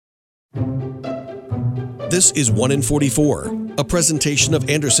This is 1 in 44, a presentation of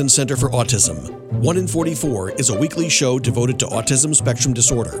Anderson Center for Autism. 1 in 44 is a weekly show devoted to autism spectrum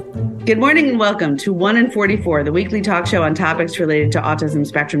disorder. Good morning and welcome to 1 in 44, the weekly talk show on topics related to autism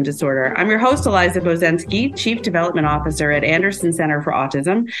spectrum disorder. I'm your host, Eliza Bozensky, Chief Development Officer at Anderson Center for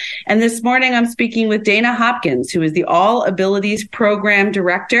Autism. And this morning I'm speaking with Dana Hopkins, who is the All Abilities Program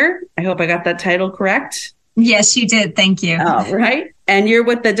Director. I hope I got that title correct. Yes, you did. Thank you. Oh, right. And you're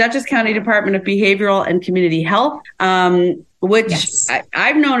with the Dutchess County Department of Behavioral and Community Health, which yes.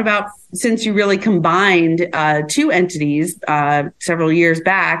 I've known about since you really combined two entities several years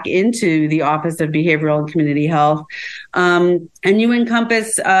back into the Office of Behavioral and Community Health. And you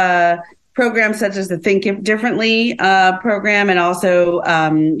encompass programs such as the Think Differently program, and also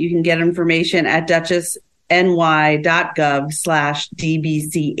you can get information at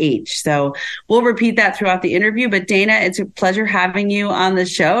dutchessny.gov/DBCH. So we'll repeat that throughout the interview. But Dana, it's a pleasure having you on the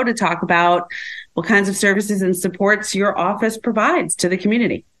show to talk about what kinds of services and supports your office provides to the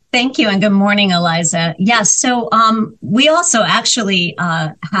community. Thank you. And good morning, Eliza. Yes. So we also actually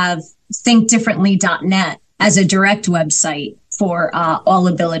have thinkdifferently.net as a direct website for all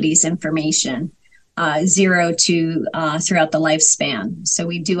abilities information, 0 to throughout the lifespan. So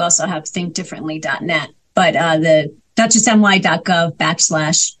we do also have thinkdifferently.net. But the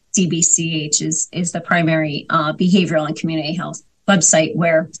dutchessny.gov/DBCH is the primary behavioral and community health website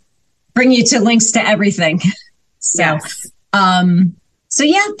where bring you to links to everything. So, yes. So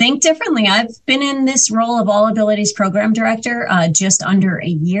yeah, Think Differently. I've been in this role of All Abilities Program Director just under a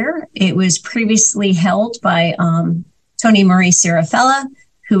year. It was previously held by Tony Marie Cirafella,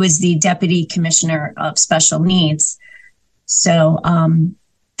 who is the Deputy Commissioner of Special Needs. So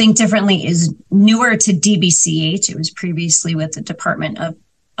Think Differently is newer to DBCH. It was previously with the Department of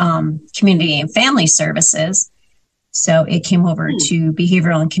Community and Family Services. So it came over to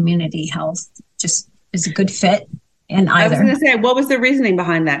Behavioral and Community Health, just is a good fit in either. I was going to say, what was the reasoning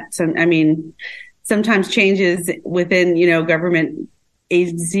behind that? So, I mean, sometimes changes within, government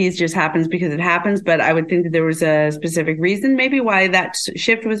agencies just happens because it happens, but I would think that there was a specific reason maybe why that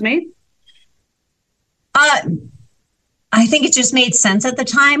shift was made. I think it just made sense at the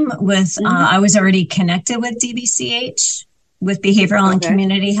time with, I was already connected with DBCH, with behavioral and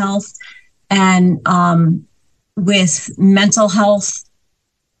community health, and with mental health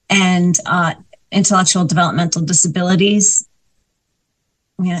and intellectual developmental disabilities.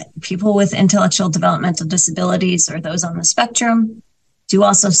 People with intellectual developmental disabilities or those on the spectrum do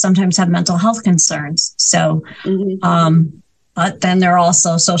also sometimes have mental health concerns. So, but then there are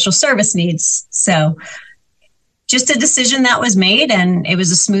also social service needs. So, just a decision that was made, and it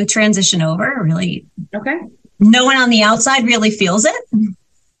was a smooth transition over. Really, no one on the outside really feels it.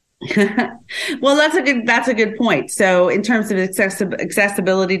 Well, that's a good point. So, in terms of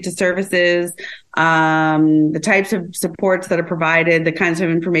accessibility to services, the types of supports that are provided, the kinds of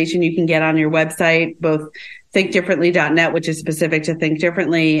information you can get on your website, both thinkdifferently.net, which is specific to Think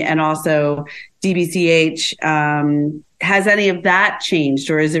Differently, and also DBCH. Has any of that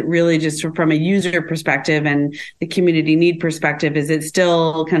changed, or is it really just from a user perspective and the community need perspective? Is it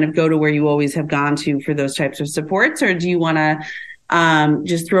still kind of go to where you always have gone to for those types of supports, or do you want to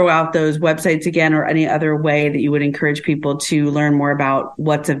just throw out those websites again, or any other way that you would encourage people to learn more about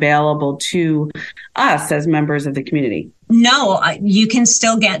what's available to us as members of the community? No, you can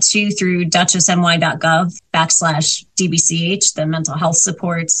still get to through dutchessny.gov/DBCH, the mental health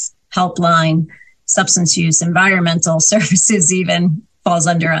supports, helpline, substance use, environmental services even falls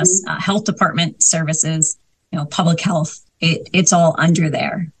under us, health department services, public health. It's all under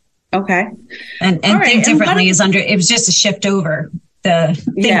there. Okay. And Think Differently is under, it was just a shift over the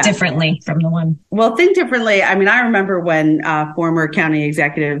Think Differently from the one. Well, Think Differently, I mean, I remember when former County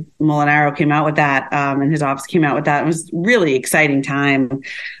Executive Molinaro came out with that, and his office came out with that. It was really exciting time.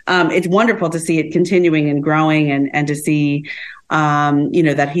 It's wonderful to see it continuing and growing, and to see,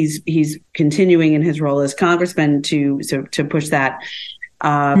 that he's continuing in his role as congressman to push that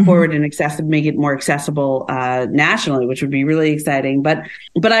forward and make it more accessible nationally, which would be really exciting. But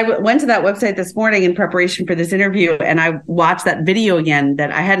I went to that website this morning in preparation for this interview, and I watched that video again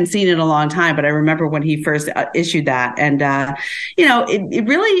that I hadn't seen in a long time, but I remember when he first issued that. And, it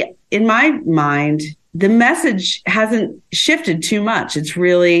really, in my mind, the message hasn't shifted too much. It's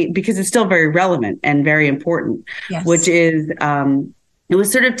really because it's still very relevant and very important, which is, it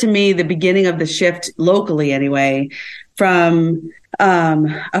was sort of, to me, the beginning of the shift locally anyway, from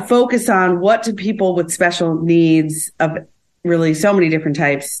a focus on what do people with special needs of really so many different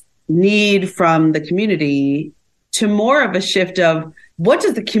types need from the community, to more of a shift of what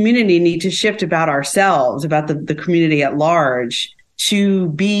does the community need to shift about ourselves, about the community at large, to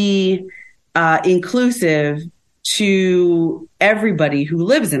be inclusive to everybody who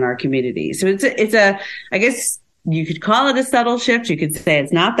lives in our community. So I guess you could call it a subtle shift. You could say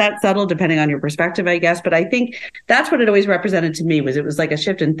it's not that subtle, depending on your perspective, I guess. But I think that's what it always represented to me. It was like a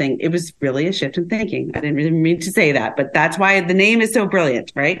shift in thinking. It was really a shift in thinking. I didn't really mean to say that, but that's why the name is so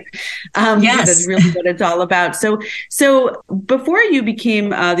brilliant, right? Yes, that's really what it's all about. So before you became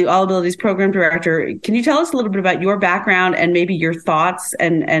the All Abilities Program Director, can you tell us a little bit about your background and maybe your thoughts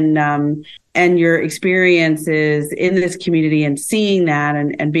and your experiences in this community and seeing that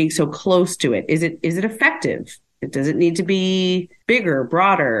and being so close to it? Is it effective? Does it need to be bigger,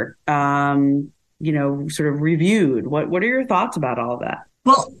 broader, sort of reviewed? What are your thoughts about all of that?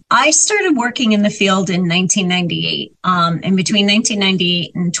 Well, I started working in the field in 1998. And between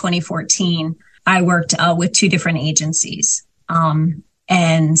 1998 and 2014, I worked with two different agencies.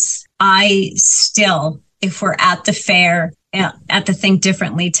 And I still, if we're at the fair, at the Think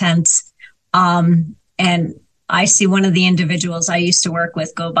Differently tent, and I see one of the individuals I used to work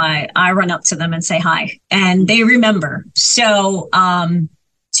with go by, I run up to them and say hi, and they remember. So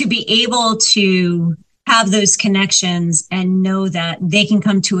to be able to have those connections and know that they can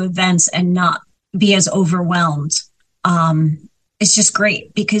come to events and not be as overwhelmed, it's just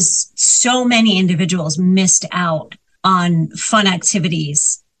great, because so many individuals missed out on fun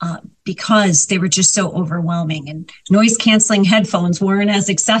activities because they were just so overwhelming, and noise canceling headphones weren't as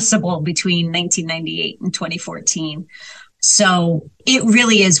accessible between 1998 and 2014. So it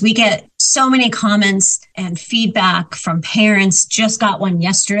really is. We get so many comments and feedback from parents. Just got one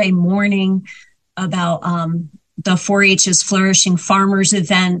yesterday morning about the 4-H's Flourishing Farmers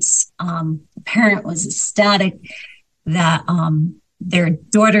events. The parent was ecstatic that their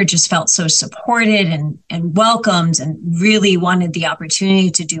daughter just felt so supported and welcomed, and really wanted the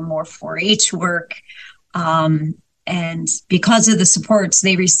opportunity to do more 4-H work. And because of the supports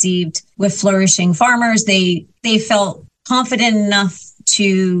they received with Flourishing Farmers, they felt confident enough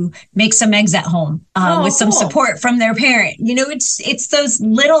to make some eggs at home with some support from their parent. It's those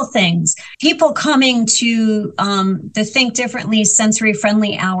little things. People coming to the Think Differently sensory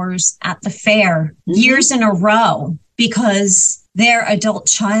friendly hours at the fair years in a row because their adult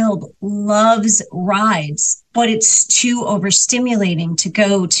child loves rides, but it's too overstimulating to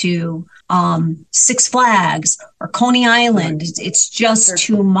go to Six Flags or Coney Island. It's just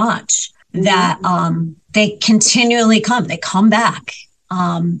too much that they continually come. They come back.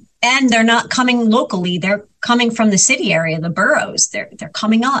 And they're not coming locally. They're coming from the city area, the boroughs. They're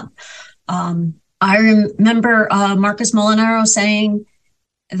coming up. I remember Marcus Molinaro saying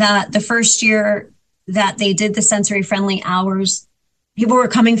that the first year that they did the sensory friendly hours, people were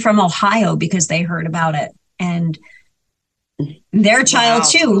coming from Ohio because they heard about it. And their child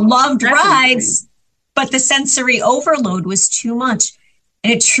too loved rides, but the sensory overload was too much.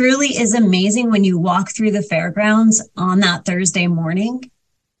 And it truly is amazing when you walk through the fairgrounds on that Thursday morning,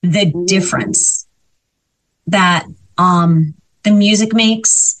 the difference that the music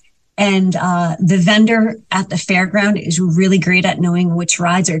makes. And the vendor at the fairground is really great at knowing which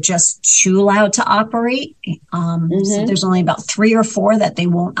rides are just too loud to operate. So there's only about 3 or 4 that they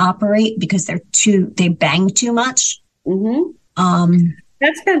won't operate because they bang too much.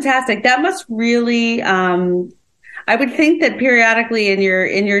 That's fantastic. That must really, I would think that periodically in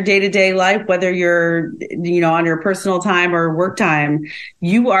your day-to-day life, whether you're, on your personal time or work time,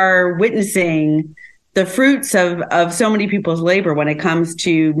 you are witnessing the fruits of so many people's labor when it comes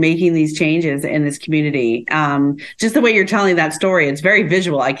to making these changes in this community. Just the way you're telling that story, it's very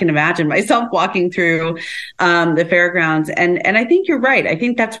visual. I can imagine myself walking through the fairgrounds. And I think you're right. I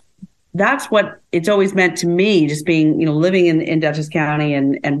think that's what it's always meant to me, just being, living in Dutchess County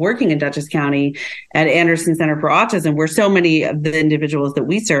and working in Dutchess County at Anderson Center for Autism, where so many of the individuals that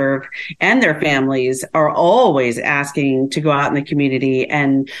we serve and their families are always asking to go out in the community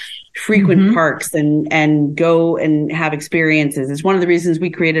and frequent parks and go and have experiences. It's one of the reasons we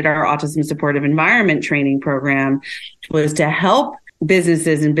created our Autism Supportive Environment training program, was to help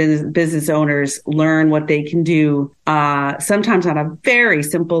businesses and business owners learn what they can do, sometimes on a very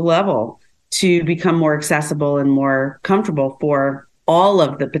simple level, to become more accessible and more comfortable for all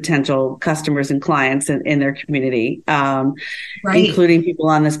of the potential customers and clients in their community, including people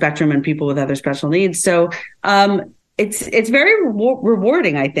on the spectrum and people with other special needs. So it's very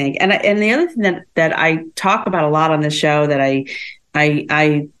rewarding, I think. And the other thing that I talk about a lot on this show that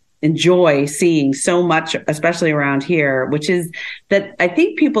I enjoy seeing so much, especially around here, which is that I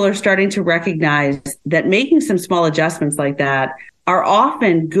think people are starting to recognize that making some small adjustments like that are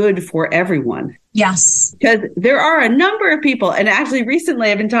often good for everyone. Yes. Because there are a number of people, and actually recently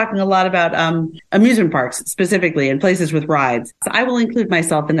I've been talking a lot about amusement parks specifically and places with rides. So I will include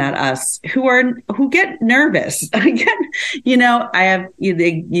myself in that us who get nervous. I have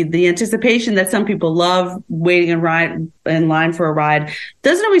the anticipation that some people love waiting in line for a ride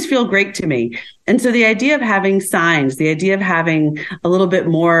doesn't always feel great to me. And so the idea of having signs, the idea of having a little bit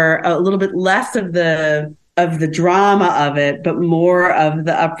less of the drama of it, but more of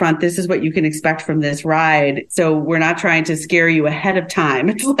the upfront, this is what you can expect from this ride. So we're not trying to scare you ahead of time.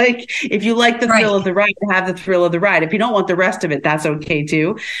 It's like, if you like the thrill of the ride, have the thrill of the ride. If you don't want the rest of it, that's okay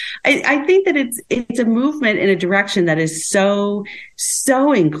too. I think that it's a movement in a direction that is so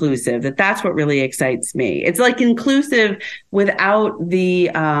inclusive that's what really excites me. It's like inclusive without the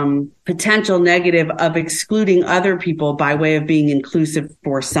potential negative of excluding other people by way of being inclusive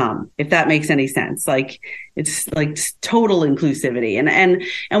for some, if that makes any sense. Like, it's like total inclusivity. And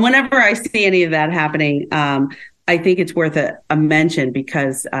whenever I see any of that happening, I think it's worth a mention,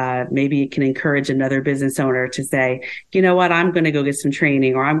 because maybe it can encourage another business owner to say, you know what, I'm going to go get some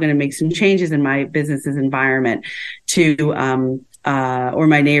training, or I'm going to make some changes in my business's environment or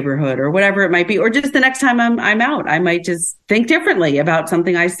my neighborhood, or whatever it might be. Or just the next time I'm out, I might just think differently about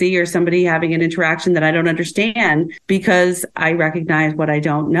something I see, or somebody having an interaction that I don't understand, because I recognize what I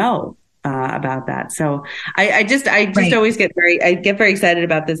don't know about that. So I just always get very excited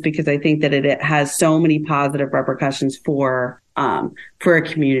about this, because I think that it has so many positive repercussions for a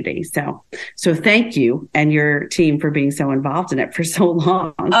community. So thank you and your team for being so involved in it for so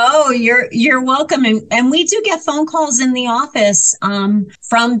long. Oh, you're welcome. And we do get phone calls in the office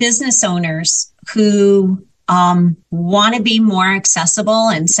from business owners who want to be more accessible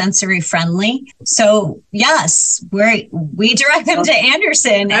and sensory friendly. So yes, we direct them to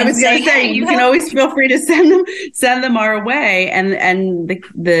Anderson. I was going to say, you can always feel free to send them our way. And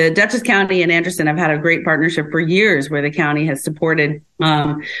the Dutchess County and Anderson have had a great partnership for years, where the county has supported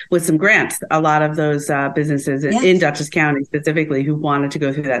with some grants a lot of those businesses in Dutchess County specifically who wanted to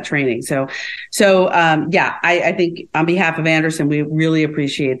go through that training. So I think on behalf of Anderson, we really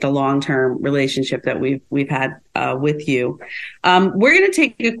appreciate the long-term relationship that we've had with you. We're going to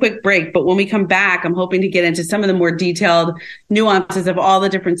take a quick break, but when we come back, I'm hoping to get into some of the more detailed nuances of all the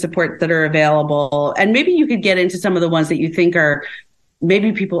different supports that are available. And maybe you could get into some of the ones that you think are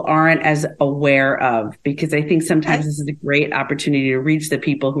maybe people aren't as aware of, because I think sometimes this is a great opportunity to reach the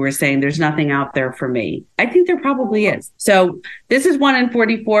people who are saying there's nothing out there for me. I think there probably is. So this is 1 in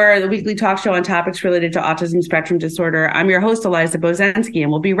 44, the weekly talk show on topics related to autism spectrum disorder. I'm your host, Eliza Bozensky, and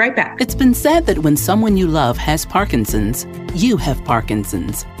we'll be right back. It's been said that when someone you love has Parkinson's, you have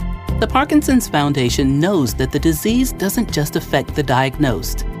Parkinson's. The Parkinson's Foundation knows that the disease doesn't just affect the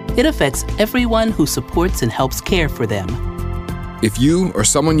diagnosed. It affects everyone who supports and helps care for them. If you or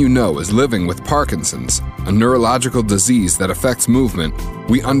someone you know is living with Parkinson's, a neurological disease that affects movement,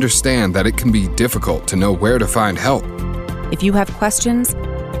 we understand that it can be difficult to know where to find help. If you have questions,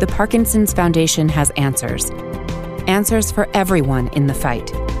 the Parkinson's Foundation has answers. Answers for everyone in the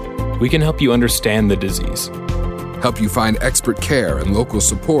fight. We can help you understand the disease, help you find expert care and local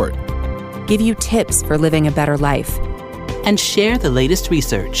support, give you tips for living a better life, and share the latest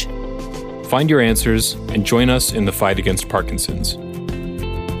research. Find your answers and join us in the fight against Parkinson's.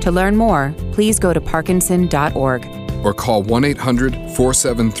 To learn more, please go to parkinson.org or call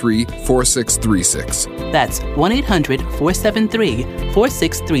 1-800-473-4636. That's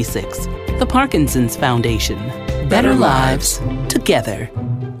 1-800-473-4636. The Parkinson's Foundation. Better lives together.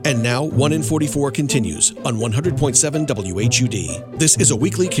 And now, 1 in 44 continues on 100.7 WHUD. This is a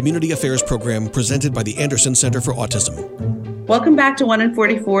weekly community affairs program presented by the Anderson Center for Autism. Welcome back to 1 in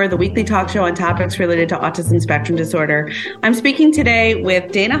 44, the weekly talk show on topics related to autism spectrum disorder. I'm speaking today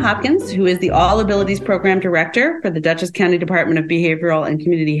with Dana Hopkins, who is the All Abilities Program Director for the Dutchess County Department of Behavioral and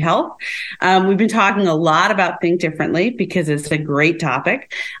Community Health. We've been talking a lot about Think Differently because it's a great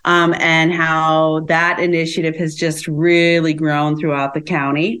topic, and how that initiative has just really grown throughout the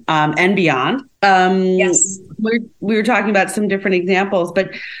county and beyond. Yes. We were talking about some different examples, but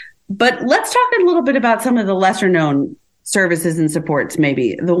let's talk a little bit about some of the lesser known services and supports,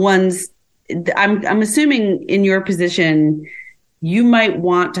 maybe the ones I'm assuming in your position, you might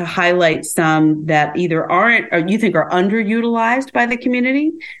want to highlight some that either aren't or you think are underutilized by the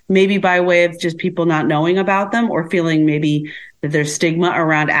community, maybe by way of just people not knowing about them or feeling maybe that there's stigma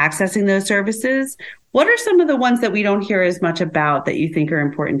around accessing those services. What are some of the ones that we don't hear as much about that you think are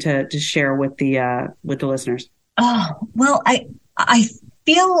important to share with the listeners? Oh, well, I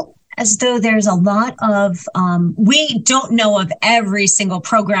feel as though there's a lot of, we don't know of every single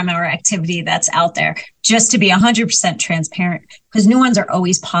program or activity that's out there, just to be 100% transparent, because new ones are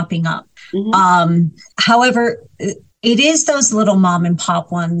always popping up. However, it is those little mom and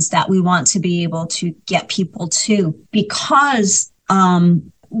pop ones that we want to be able to get people to, because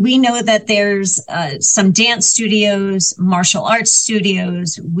we know that there's some dance studios, martial arts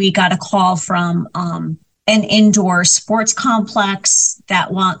studios. We got a call from an indoor sports complex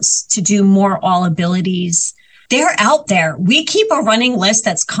that wants to do more all abilities. They're out there. We keep a running list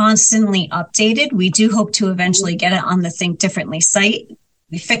that's constantly updated. We do hope to eventually get it on the Think Differently site.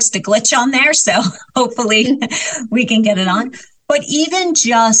 We fixed a glitch on there, so hopefully we can get it on. But even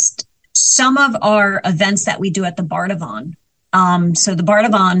just some of our events that we do at the Bardavon. So the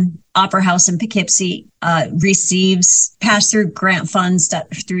Bardavon Opera House in Poughkeepsie receives pass-through grant funds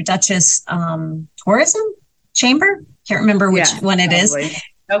through Dutchess Tourism Chamber. Can't remember which one it probably is.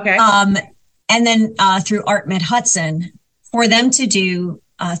 Okay. And then through Art Mid Hudson, for them to do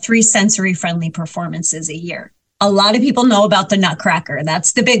 3 sensory-friendly performances a year. A lot of people know about the Nutcracker.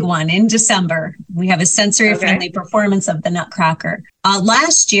 That's the big one in December. We have a sensory-friendly performance of the Nutcracker.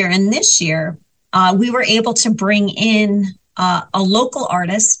 Last year and this year, we were able to bring in a local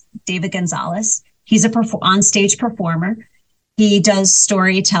artist, David Gonzalez. He's a on-stage performer. He does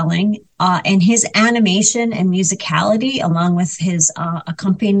storytelling, and his animation and musicality, along with his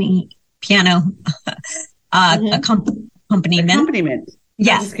piano accompaniment.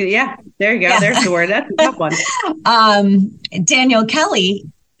 Yes. Yeah. There you go. Yeah. There's the word. That's a tough one. Daniel Kelly,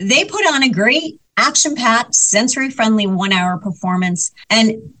 they put on a great action-packed, sensory-friendly 1-hour performance,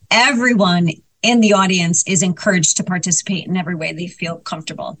 and everyone in the audience is encouraged to participate in every way they feel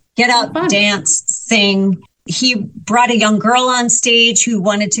comfortable. Get up, dance, sing. He brought a young girl on stage who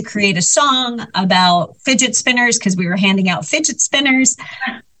wanted to create a song about fidget spinners because we were handing out fidget spinners.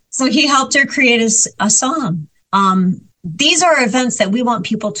 So he helped her create a song. These are events that we want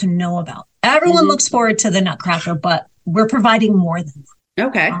people to know about. Everyone looks forward to the Nutcracker, but we're providing more than that.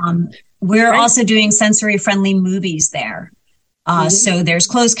 Okay. We're also doing sensory-friendly movies there. So there's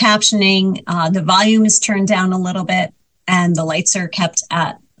closed captioning. The volume is turned down a little bit, and the lights are kept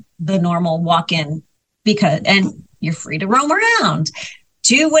at the normal walk-in and you're free to roam around.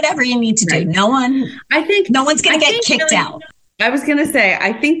 Do whatever you need to do. No one's going to get kicked out. I was going to say,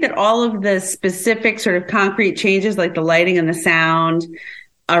 I think that all of the specific sort of concrete changes, like the lighting and the sound,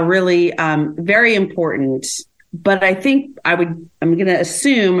 are really very important. But I think I'm going to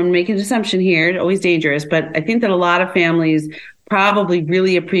assume, I'm making an assumption here, always dangerous, but I think that a lot of families probably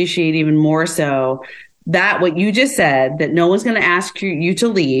really appreciate even more so that what you just said, that no one's going to ask you to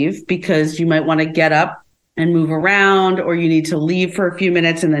leave because you might want to get up and move around, or you need to leave for a few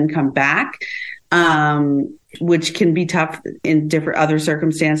minutes and then come back. Which can be tough in different other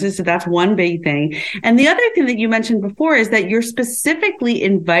circumstances. So that's one big thing. And the other thing that you mentioned before is that you're specifically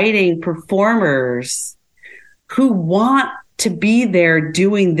inviting performers who want to be there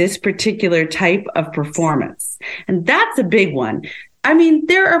doing this particular type of performance. And that's a big one. I mean,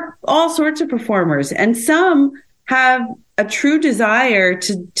 there are all sorts of performers, and some have a true desire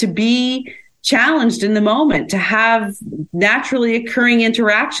to be challenged in the moment, to have naturally occurring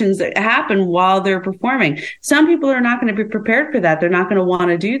interactions that happen while they're performing. Some people are not going to be prepared for that. They're not going to want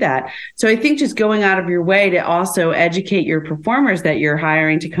to do that. So I think just going out of your way to also educate your performers that you're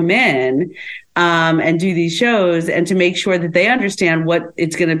hiring to come in and do these shows, and to make sure that they understand what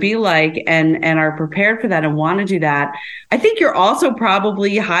it's going to be like and are prepared for that and want to do that. I think you're also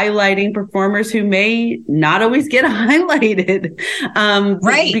probably highlighting performers who may not always get highlighted,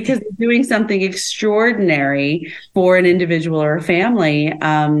 right? Because they're doing something extraordinary for an individual or a family.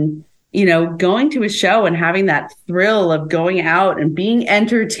 Going to a show and having that thrill of going out and being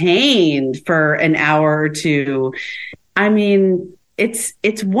entertained for an hour or two. I mean,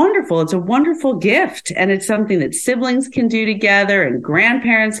 it's wonderful. It's a wonderful gift. And it's something that siblings can do together and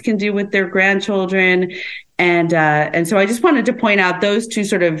grandparents can do with their grandchildren. And so I just wanted to point out those two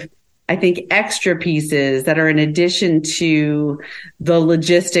sort of, I think, extra pieces that are in addition to the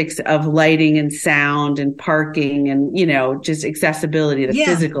logistics of lighting and sound and parking and, just accessibility, the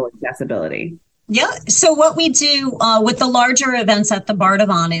physical accessibility. Yeah. So what we do with the larger events at the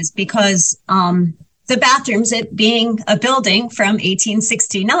Bardavon is, because the bathrooms, it being a building from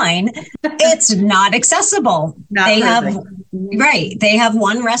 1869, it's not accessible. They have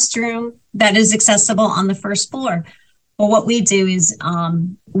one restroom that is accessible on the first floor. Well, what we do is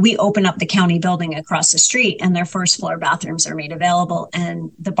we open up the county building across the street, and their first floor bathrooms are made available.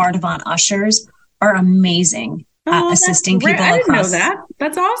 And the Bardavon ushers are amazing at assisting people across. I didn't know that.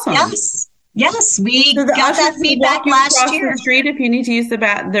 That's awesome. Yes. We got that feedback last year. The street if you need to use the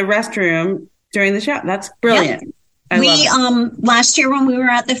restroom during the show. That's brilliant. We last year when we were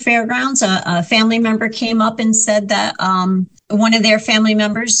at the fairgrounds, a family member came up and said that one of their family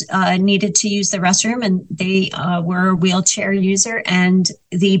members needed to use the restroom, and they were a wheelchair user, and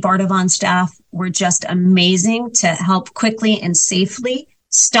the Bardavon staff were just amazing to help quickly and safely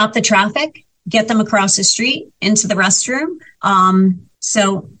stop the traffic, get them across the street into the restroom.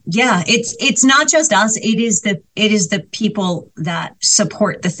 So yeah, it's not just us. It is the people that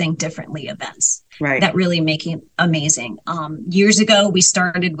support the Think Differently events. Right. That really make it amazing. Years ago, we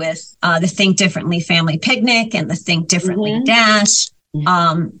started with the Think Differently Family Picnic and the Think Differently Dash.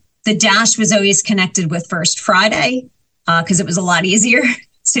 The Dash was always connected with First Friday because it was a lot easier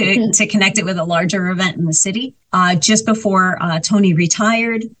to connect it with a larger event in the city. Just before Tony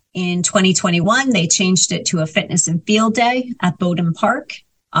retired in 2021, they changed it to a fitness and field day at Bowdoin Park.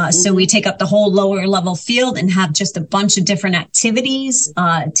 So we take up the whole lower level field and have just a bunch of different activities,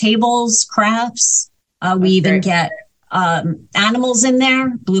 tables, crafts. We even get animals in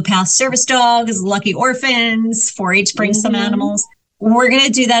there, Blue Path service dogs, Lucky Orphans, 4-H brings some animals. We're going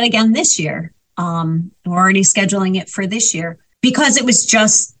to do that again this year. We're already scheduling it for this year because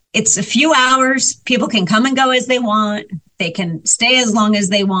it's a few hours. People can come and go as they want. They can stay as long as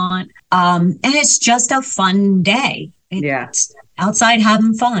they want. And it's just a fun day. It's outside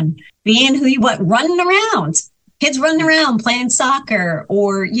having fun, being running around, kids running around, playing soccer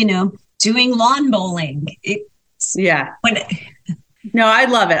or, doing lawn bowling. No, I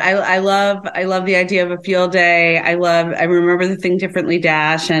love it. I love the idea of a field day. I remember the Think Differently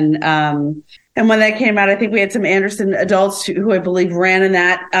Dash. And when that came out, I think we had some Anderson adults who I believe ran in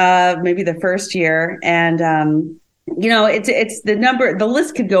that, maybe the first year. And, it's the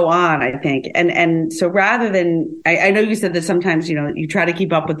list could go on, I think. And so rather than, I know you said that sometimes, you try to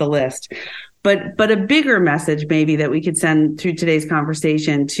keep up with the list, but a bigger message maybe that we could send through today's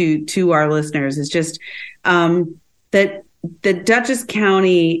conversation to our listeners is just, that Dutchess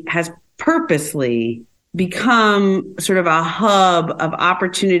County has purposely become sort of a hub of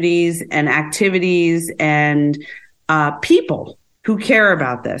opportunities and activities and, people who care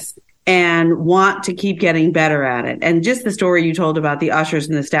about this and want to keep getting better at it. And just the story you told about the ushers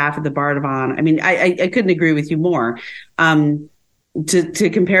and the staff at the Bardavon, I mean, I couldn't agree with you more. To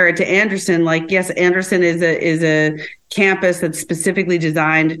compare it to Anderson, yes, Anderson is a campus that's specifically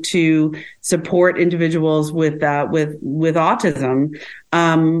designed to support individuals with autism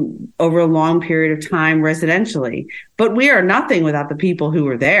over a long period of time residentially. But we are nothing without the people who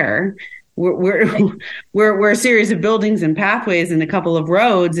are there. We're a series of buildings and pathways and a couple of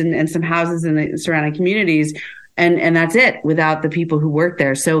roads and some houses in the surrounding communities, and that's it without the people who work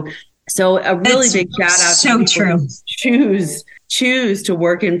there. So a really big shout out to people who choose to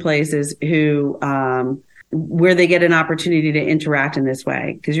work in places who where they get an opportunity to interact in this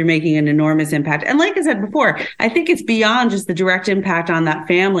way, because you're making an enormous impact. And like I said before, I think it's beyond just the direct impact on that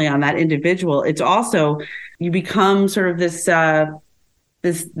family, on that individual. It's also you become sort of this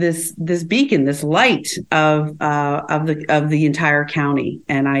beacon, this light of the entire county.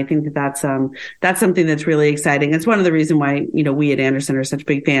 And I think that's something that's really exciting. It's one of the reasons why, we at Anderson are such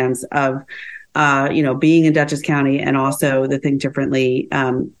big fans of, being in Dutchess County and also the Think Differently,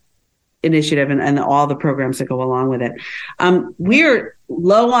 initiative and all the programs that go along with it. We're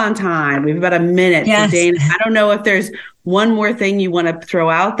low on time. We have about a minute. Yes. So Dana, I don't know if there's one more thing you want to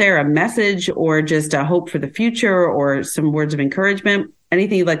throw out there, a message or just a hope for the future or some words of encouragement.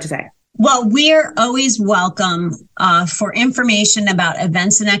 Anything you'd like to say? Well, we're always welcome for information about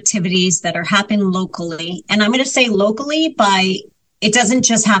events and activities that are happening locally. And I'm going to say locally it doesn't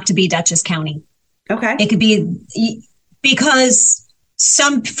just have to be Dutchess County. Okay. It could be because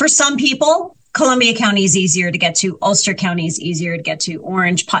for some people, Columbia County is easier to get to. Ulster County is easier to get to.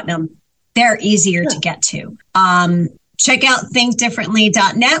 Orange, Putnam, they're easier to get to. Check out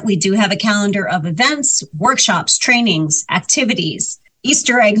thinkdifferently.net. We do have a calendar of events, workshops, trainings, activities,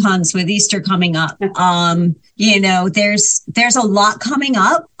 Easter egg hunts with Easter coming up. There's a lot coming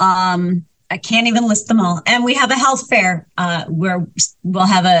up. I can't even list them all. And we have a health fair where we'll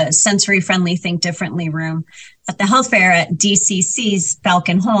have a sensory-friendly Think Differently room at the health fair at DCC's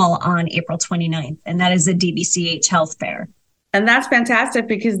Falcon Hall on April 29th. And that is the DBCH Health Fair. And that's fantastic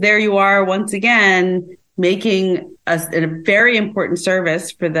because there you are once again making a very important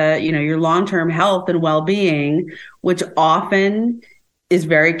service for your long-term health and well-being, which often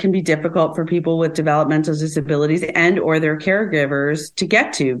can be difficult for people with developmental disabilities and or their caregivers to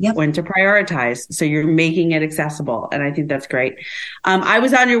get to when to prioritize. So you're making it accessible. And I think that's great. I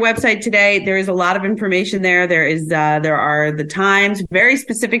was on your website today. There is a lot of information there. There are the times, very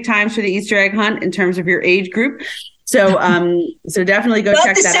specific times for the Easter egg hunt in terms of your age group. So definitely go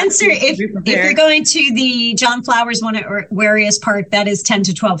check the that sensor, out. if you're going to the John Flowers one at Warius Park, that is 10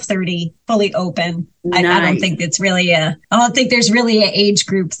 to 12:30, fully open. Nice. I don't think there's really an age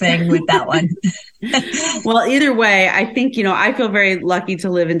group thing with that one. Well, either way, I think, I feel very lucky to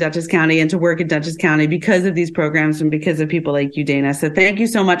live in Dutchess County and to work in Dutchess County because of these programs and because of people like you, Dana. So thank you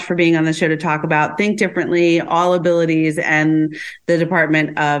so much for being on the show to talk about Think Differently, All Abilities, and the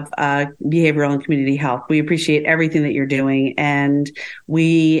Department of Behavioral and Community Health. We appreciate everything that you're doing, and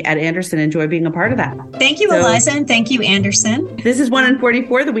we at Anderson enjoy being a part of that. Thank you, Eliza, and thank you, Anderson. This is 1 in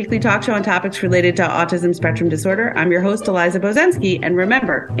 44, the weekly talk show on topics related to autism spectrum disorder. I'm your host, Eliza Bozensky, and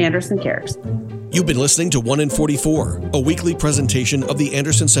remember, Anderson cares. You've been listening to 1 in 44, a weekly presentation of the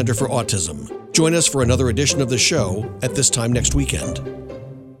Anderson Center for Autism. Join us for another edition of the show at this time next weekend.